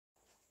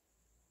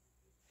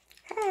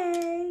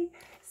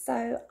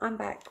So I'm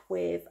back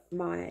with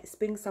my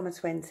Spring Summer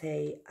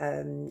 20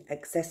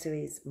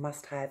 accessories,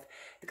 must-have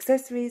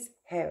accessories,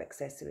 hair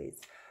accessories,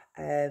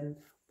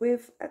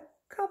 with a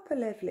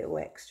couple of little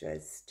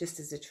extras just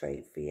as a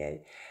treat for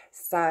you.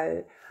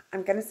 So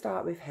I'm going to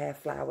start with hair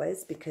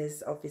flowers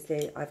because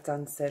obviously I've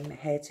done some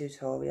hair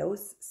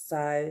tutorials.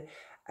 So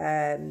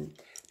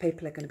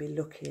people are going to be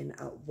looking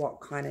at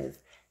what kind of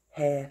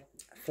hair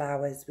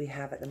flowers we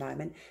have at the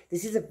moment.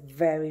 This is a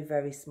very,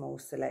 very small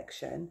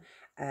selection,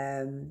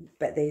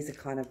 but these are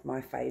kind of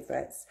my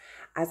favorites.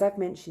 As I've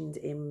mentioned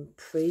in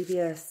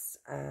previous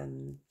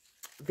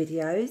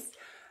videos,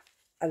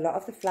 a lot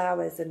of the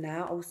flowers are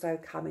now also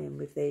coming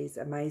with these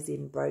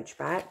amazing brooch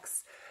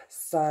backs.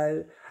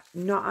 So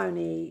not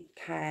only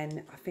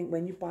can, I think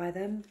when you buy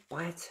them,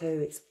 buy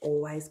two. It's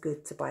always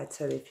good to buy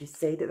two. If you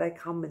see that they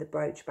come with a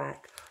brooch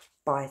back,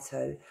 buy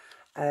two.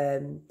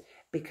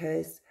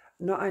 Because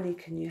not only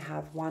can you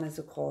have one as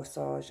a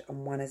corsage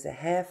and one as a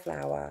hair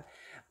flower,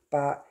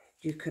 but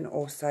you can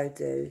also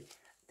do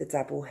the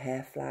double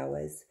hair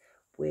flowers,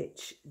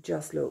 which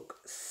just look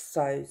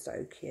so,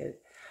 so cute.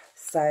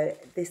 So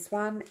this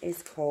one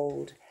is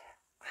called,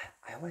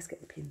 I always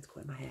get the pins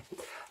caught in my hair.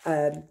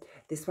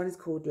 This one is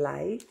called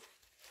Lay.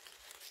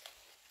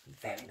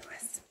 Very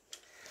nice.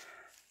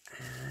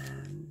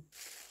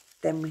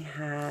 Then we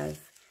have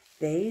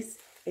these,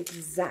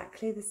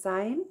 exactly the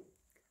same.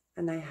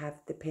 And they have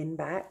the pin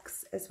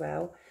backs as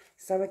well.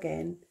 So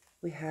again,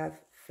 we have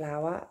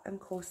flower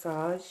and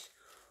corsage,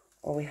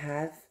 or we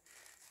have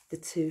the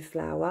two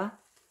flower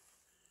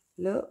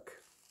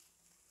look.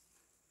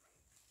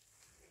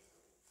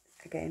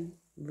 Again,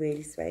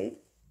 really sweet.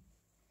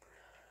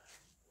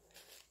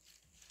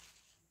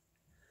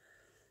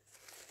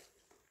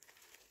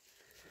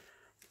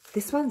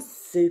 This one's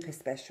super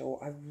special.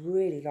 I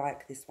really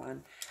like this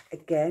one.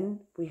 Again,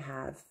 we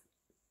have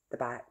the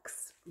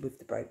backs with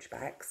the brooch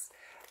backs.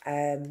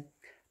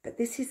 But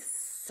this is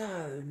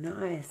so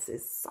nice.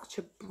 It's such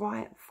a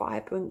bright,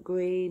 vibrant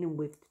green and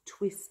with the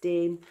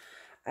twisting.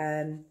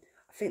 I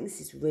think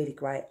this is really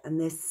great. And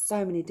there's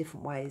so many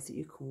different ways that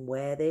you can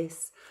wear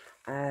this.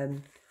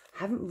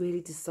 Haven't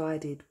really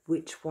decided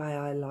which way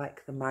I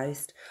like the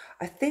most.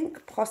 I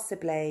think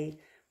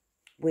possibly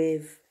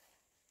with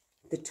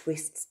the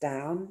twists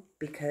down,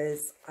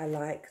 because I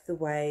like the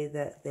way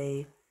that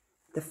the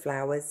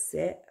flowers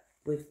sit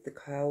with the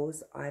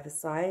curls either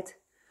side.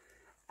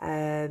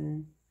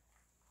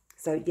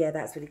 So yeah,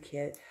 that's really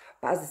cute.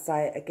 But as I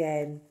say,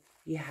 again,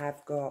 you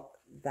have got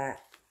that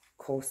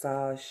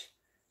corsage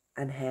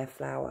and hair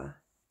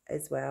flower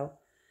as well.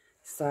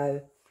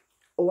 So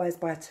always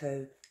buy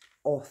two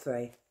or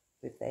three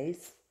with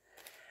these.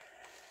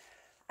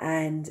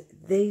 And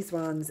these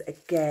ones,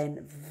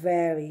 again,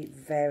 very,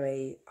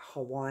 very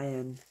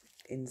Hawaiian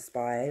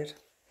inspired.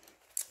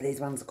 These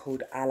ones are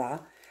called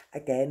Ala.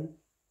 Again,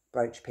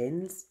 brooch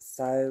pins.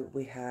 So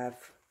we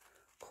have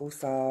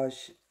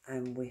corsage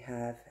and we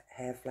have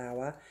hair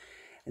flower.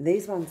 And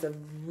these ones are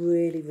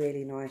really,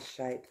 really nice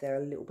shape.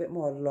 They're a little bit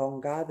more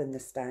longer than the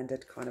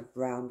standard kind of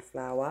round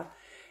flower.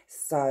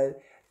 So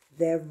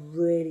they're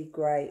really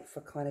great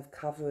for kind of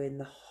covering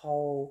the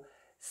whole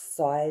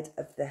side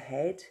of the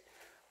head.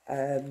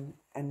 And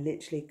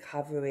literally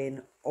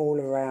covering all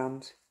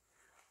around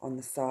on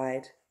the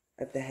side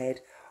of the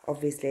head.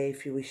 Obviously,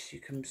 if you wish, you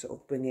can sort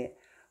of bring it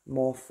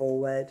more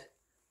forward,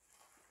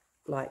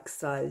 like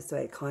so. So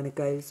it kind of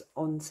goes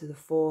onto the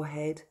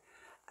forehead.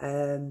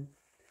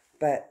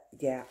 But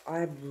yeah,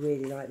 I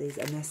really like these.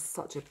 And they're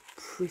such a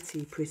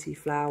pretty, pretty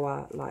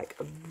flower. Like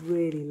a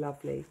really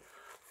lovely,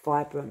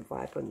 vibrant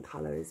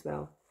colour as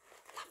well.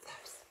 Love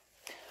those.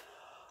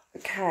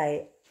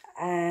 Okay.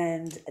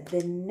 And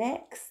the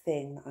next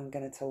thing I'm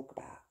going to talk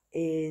about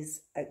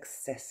is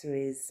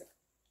accessories,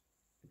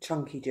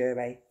 chunky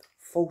jewellery,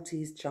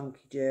 40s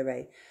chunky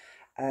jewellery.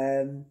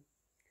 Collectif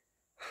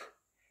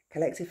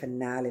are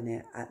nailing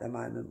it at the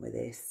moment with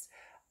this.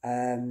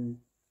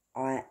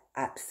 I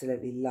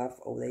absolutely love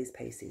all these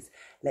pieces.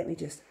 Let me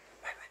just...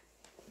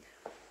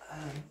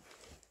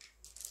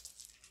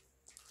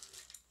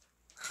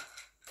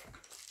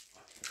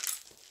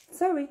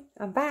 sorry,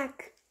 I'm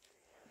back.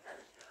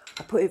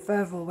 I put it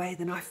further away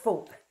than I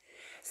thought.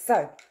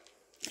 So,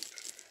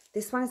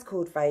 this one is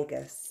called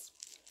Vegas.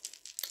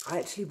 I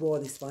actually wore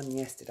this one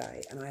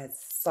yesterday and I had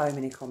so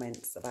many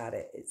comments about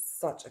it. It's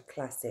such a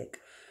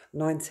classic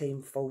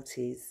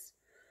 1940s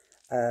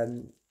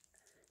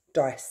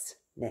dice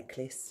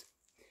necklace.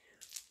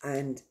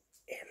 And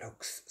it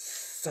looks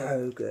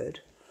so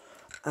good.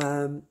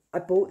 I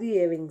bought the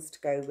earrings to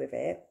go with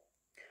it.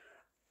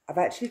 I've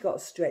actually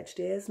got stretched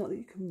ears. Not that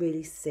you can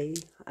really see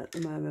at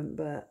the moment,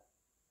 but...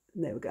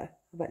 there we go.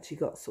 I've actually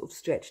got sort of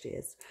stretched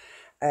ears.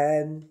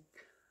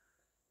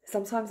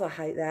 Sometimes I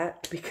hate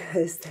that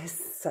because there's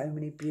so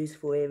many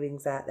beautiful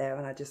earrings out there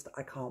and I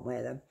can't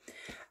wear them.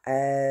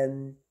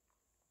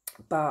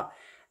 But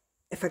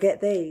if I get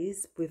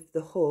these with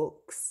the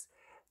hooks,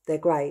 they're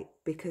great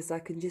because I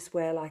can just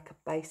wear like a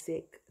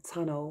basic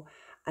tunnel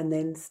and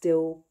then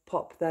still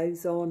pop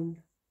those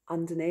on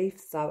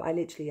underneath. So I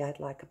literally had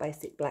like a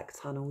basic black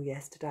tunnel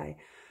yesterday.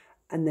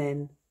 and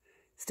then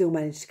still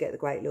manage to get the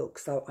great look.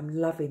 So I'm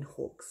loving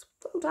hooks.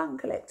 Well done,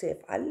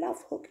 Collective. I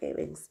love hook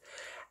earrings.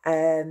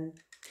 And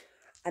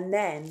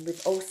then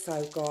we've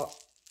also got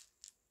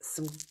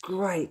some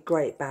great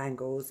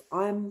bangles.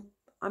 I'm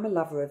a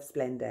lover of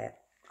Splendid.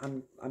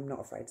 I'm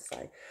not afraid to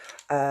say.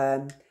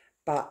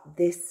 But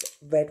this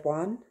red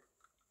one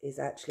is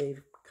actually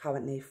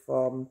currently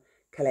from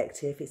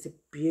Collective. It's a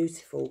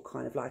beautiful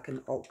kind of like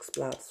an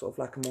oxblood, sort of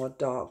like a more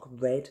dark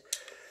red,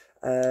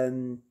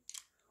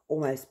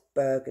 almost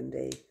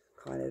burgundy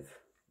kind of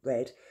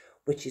red,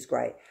 which is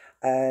great.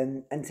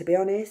 And to be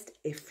honest,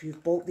 if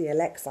you've bought the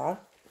Alexa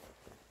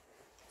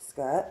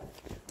skirt,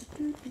 What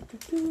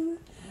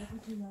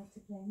would you like to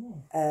play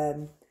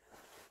next?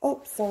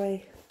 oh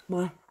sorry, my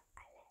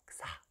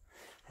Alexa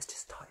has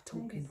just started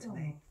talking to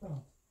me.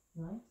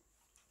 Right?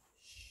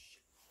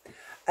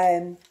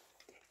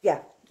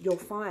 Yeah, you'll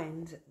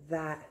find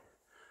that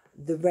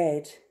the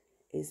red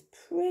is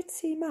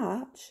pretty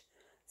much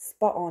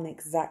spot on,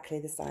 exactly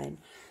the same.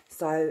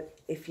 So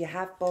if you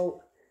have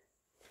bought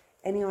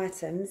any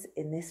items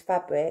in this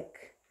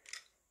fabric,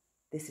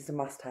 this is a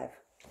must-have.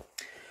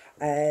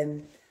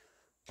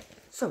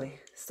 Sorry,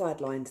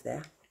 sidelined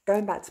there.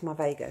 Going back to my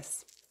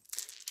Vegas.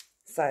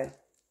 So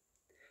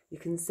you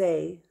can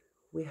see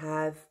we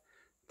have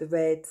the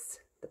reds,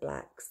 the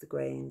blacks, the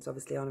greens,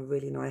 obviously on a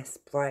really nice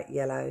bright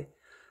yellow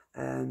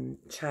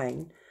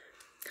chain.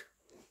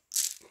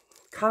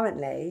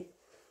 Currently,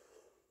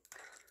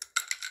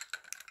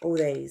 all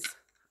these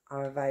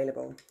are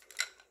available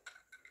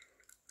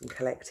in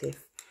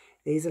Collective.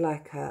 These are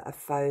like a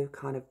faux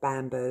kind of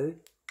bamboo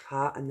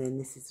cut, and then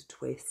this is a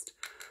twist.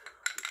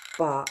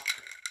 But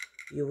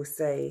you will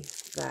see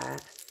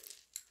that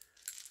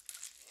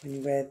when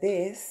you wear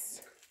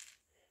this,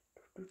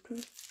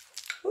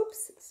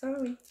 oops,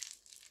 sorry,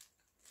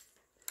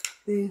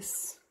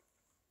 this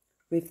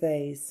with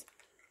these,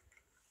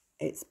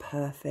 it's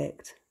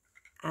perfect.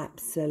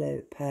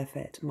 Absolute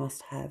perfect,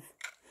 must have.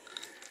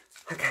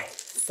 Okay,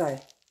 so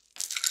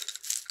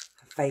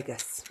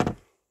Vegas,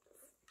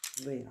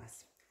 really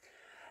nice.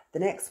 The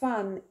next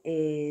one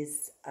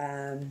is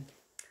the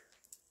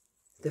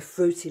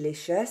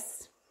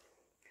Fruitylicious.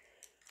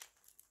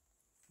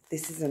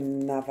 This is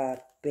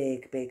another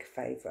big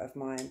favourite of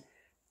mine.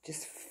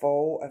 Just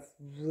full of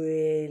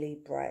really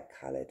bright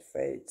coloured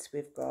fruits.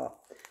 We've got,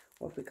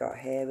 what have we got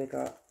here? We've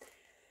got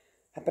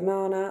a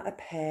banana, a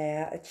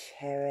pear, a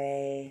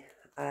cherry,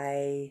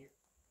 a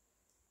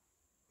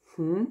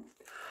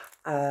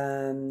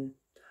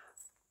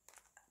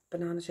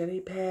banana,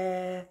 cherry,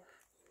 pear,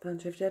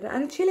 bunch of cheddar,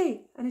 and a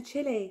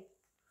chili.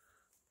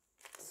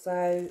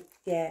 So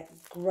yeah,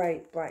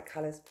 great bright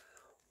colours.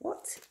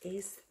 What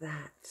is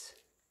that?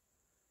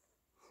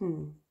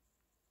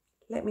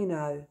 Let me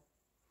know.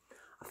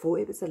 I thought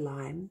it was a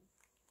lime,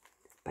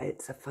 but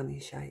it's a funny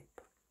shape.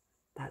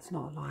 That's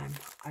not a lime.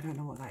 I don't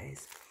know what that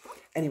is.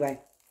 Anyway,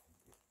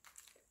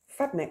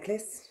 fab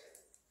necklace.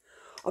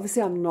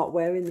 Obviously, I'm not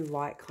wearing the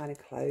right kind of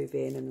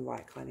clothing and the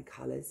right kind of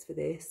colours for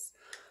this,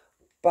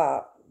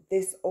 but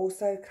this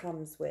also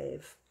comes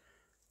with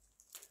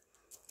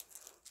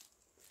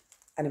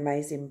an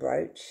amazing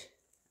brooch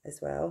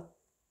as well,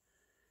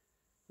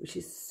 which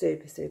is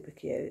super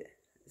cute.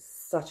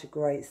 Such a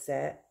great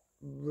set,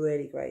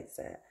 really great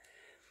set.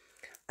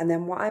 And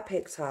then what I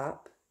picked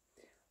up,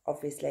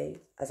 obviously,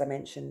 as I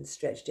mentioned,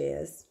 stretched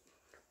ears,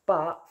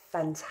 but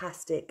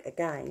fantastic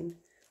again,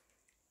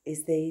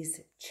 is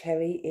these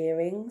cherry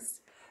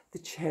earrings. The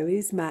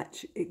cherries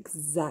match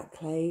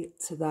exactly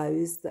to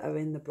those that are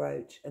in the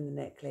brooch and the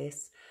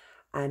necklace.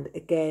 And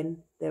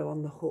again, they're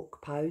on the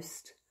hook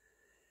post,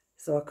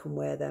 so I can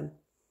wear them.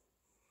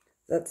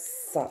 That's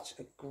such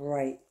a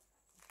great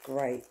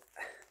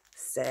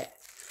set.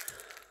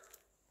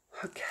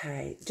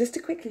 Okay, just to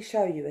quickly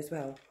show you as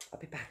well, I'll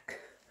be back.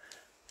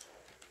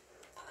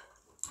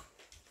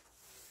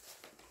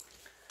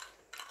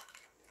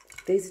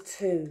 These are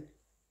two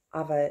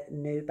other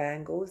new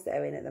bangles that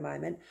are in at the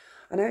moment.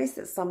 I noticed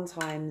that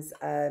sometimes,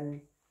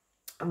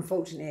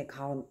 unfortunately it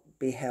can't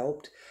be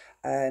helped,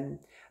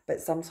 but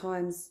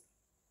sometimes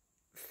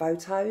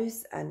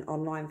photos and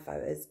online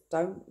photos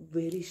don't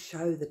really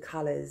show the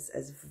colours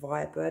as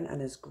vibrant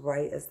and as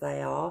great as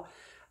they are.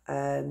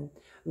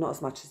 Not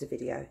as much as the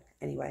video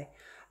anyway.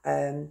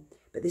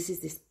 But this is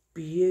this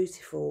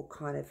beautiful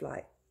kind of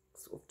like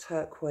sort of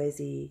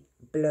turquoisey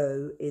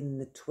blue in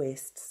the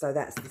twist. So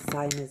that's the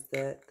same as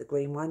the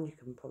green one. You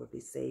can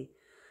probably see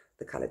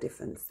the colour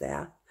difference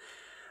there.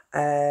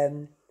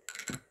 And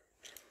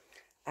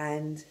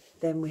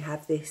then we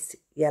have this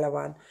yellow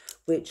one,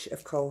 which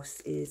of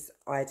course is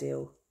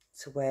ideal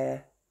to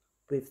wear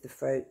with the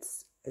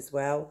fruits as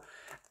well.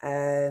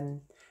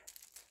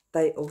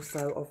 They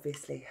also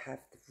obviously have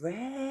the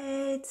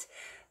red.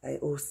 They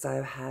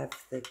also have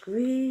the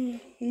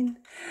green.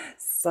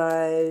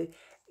 So,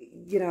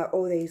 you know,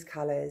 all these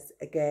colours,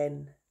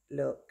 again,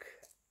 look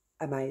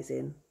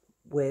amazing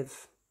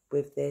with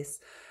this.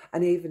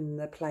 And even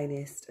the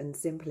plainest and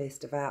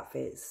simplest of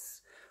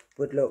outfits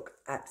would look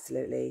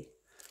absolutely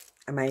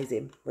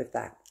amazing with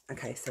that.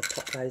 Okay, so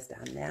pop those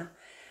down now.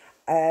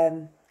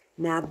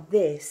 Now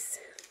this,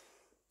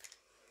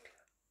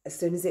 as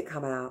soon as it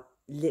come out,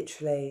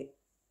 literally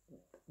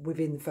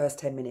within the first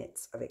 10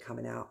 minutes of it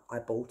coming out, I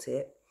bought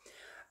it.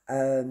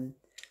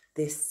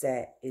 This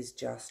set is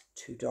just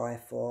to die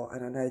for,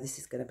 and I know this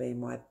is going to be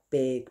my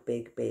big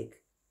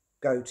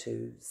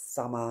go-to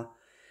summer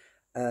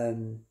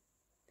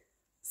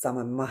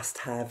summer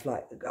must-have.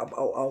 Like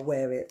I'll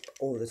wear it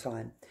all the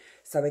time.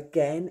 So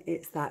again,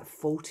 it's that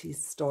 40s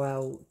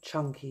style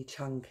chunky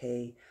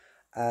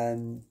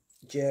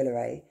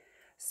jewellery.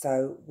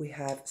 So we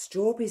have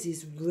strawberries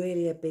is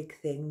really a big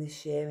thing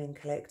this year in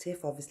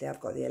Collectif. Obviously I've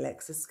got the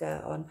Alexa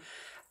skirt on,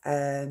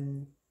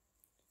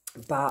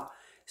 but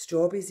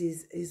strawberries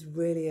is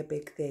really a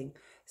big thing.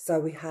 So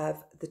we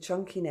have the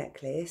chunky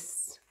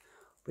necklace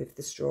with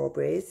the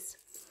strawberries.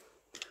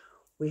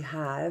 We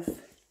have,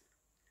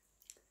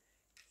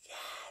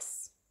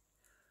 yes,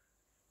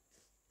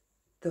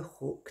 the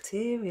hooked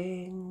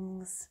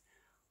earrings,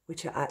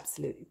 which are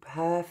absolutely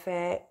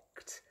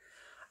perfect.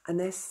 And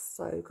they're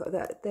so good.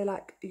 They're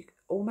like, you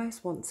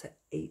almost want to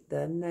eat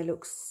them. They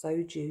look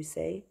so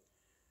juicy.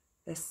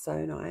 They're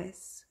so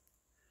nice.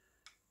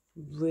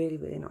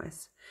 Really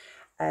nice.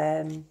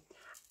 And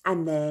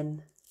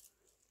then,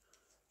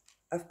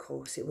 of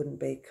course, it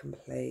wouldn't be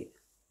complete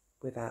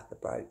without the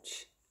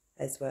brooch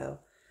as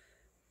well.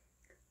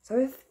 So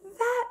if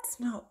that's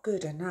not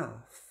good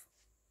enough,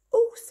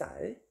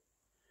 also,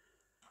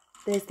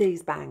 there's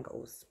these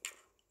bangles.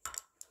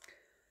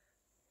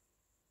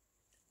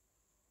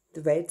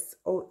 The reds,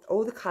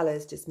 all the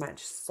colours just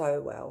match so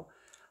well.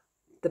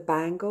 The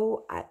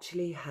bangle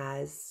actually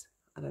has,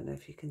 I don't know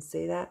if you can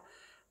see that,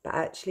 but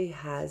actually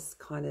has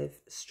kind of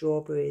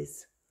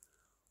strawberries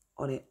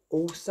on it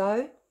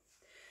also.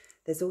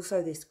 There's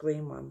also this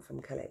green one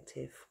from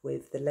Collectif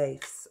with the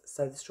leaves.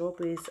 So the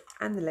strawberries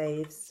and the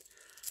leaves,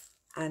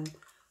 and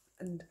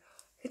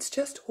it's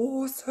just,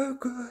 oh, so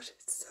good.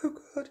 It's so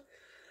good.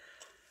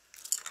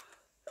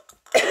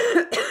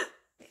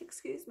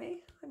 Excuse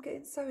me, I'm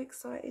getting so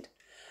excited.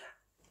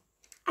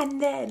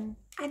 And then,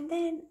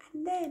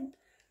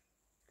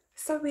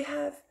 so we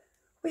have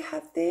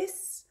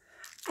this,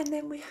 and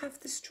then we have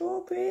the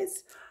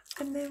strawberries,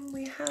 and then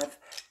we have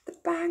the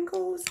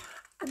bangles,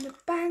 and the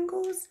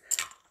bangles,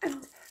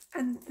 and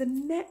the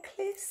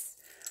necklace,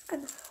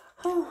 and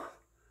oh,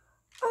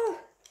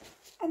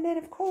 and then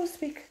of course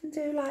we can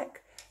do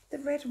like the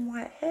red and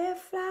white hair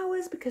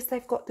flowers because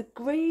they've got the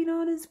green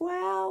on as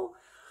well.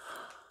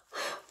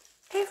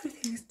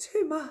 Everything is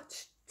too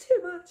much.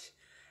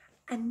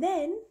 And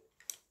then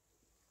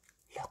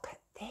look at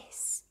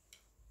this.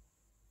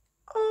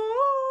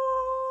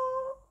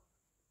 Oh,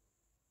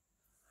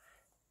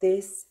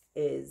 this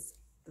is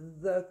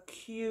the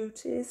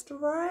cutest,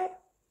 right?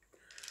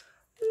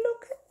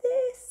 Look at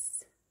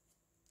this.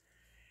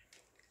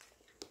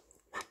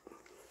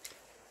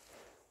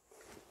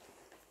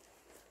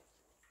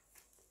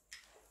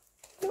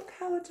 Look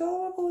how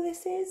adorable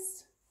this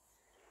is.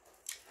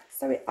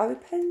 So it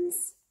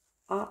opens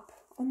up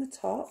on the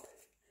top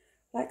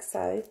like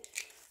so,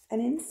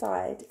 and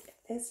inside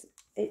there's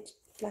it's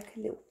like a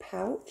little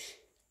pouch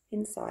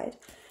inside,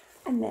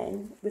 and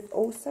then we've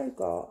also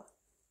got,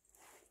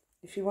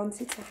 if you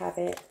wanted to have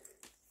it,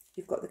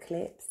 you've got the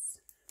clips,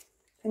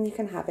 and you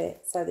can have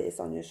it so that it's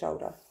on your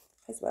shoulder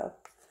as well.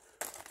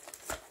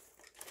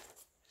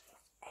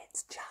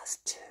 It's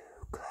just too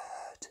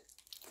good.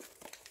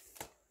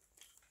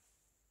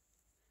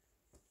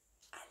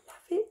 I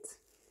love it.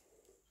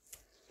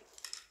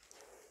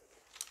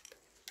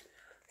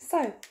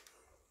 So,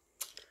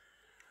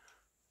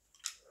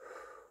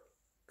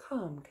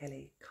 calm,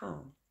 Kelly,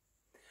 calm.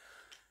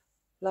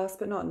 Last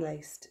but not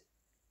least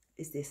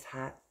is this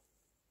hat.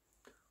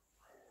 I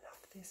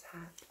love this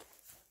hat.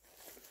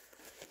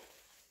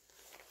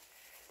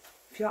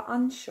 If you're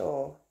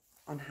unsure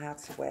on how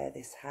to wear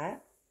this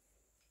hat,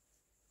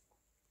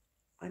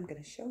 I'm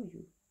going to show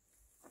you.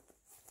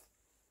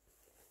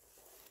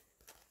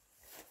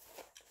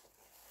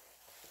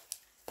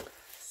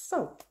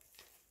 So,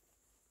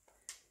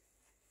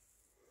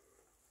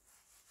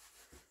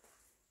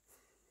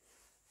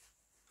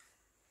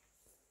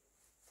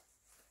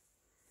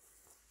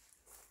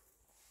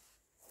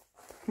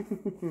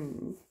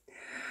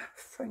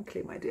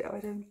 frankly, my dear, I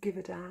don't give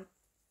a damn.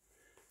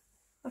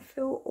 I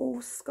feel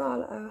all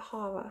Scarlett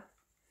O'Hara.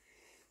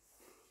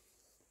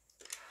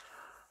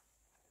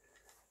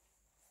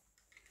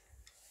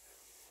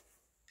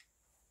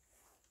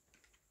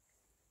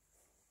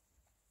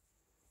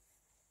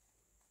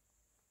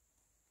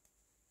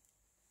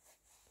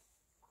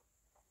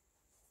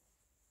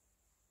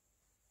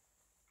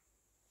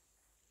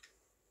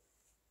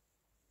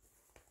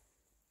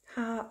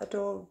 How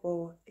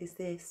adorable is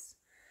this?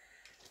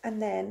 And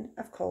then,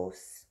 of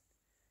course,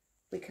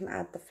 we can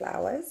add the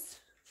flowers.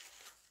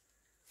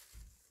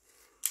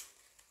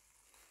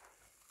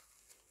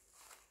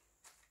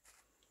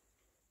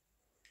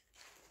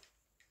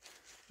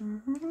 Oh,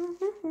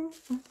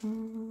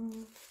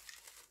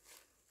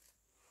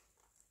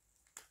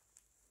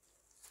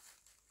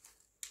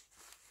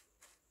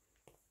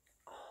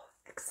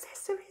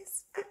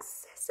 accessories.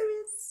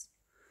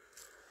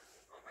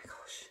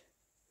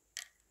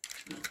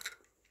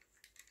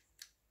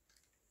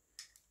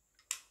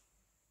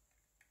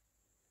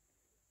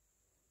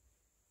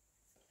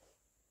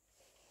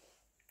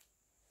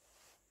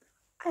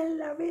 I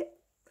love it.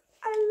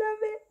 I love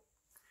it.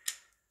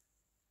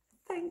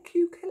 Thank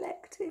you,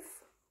 Collectif.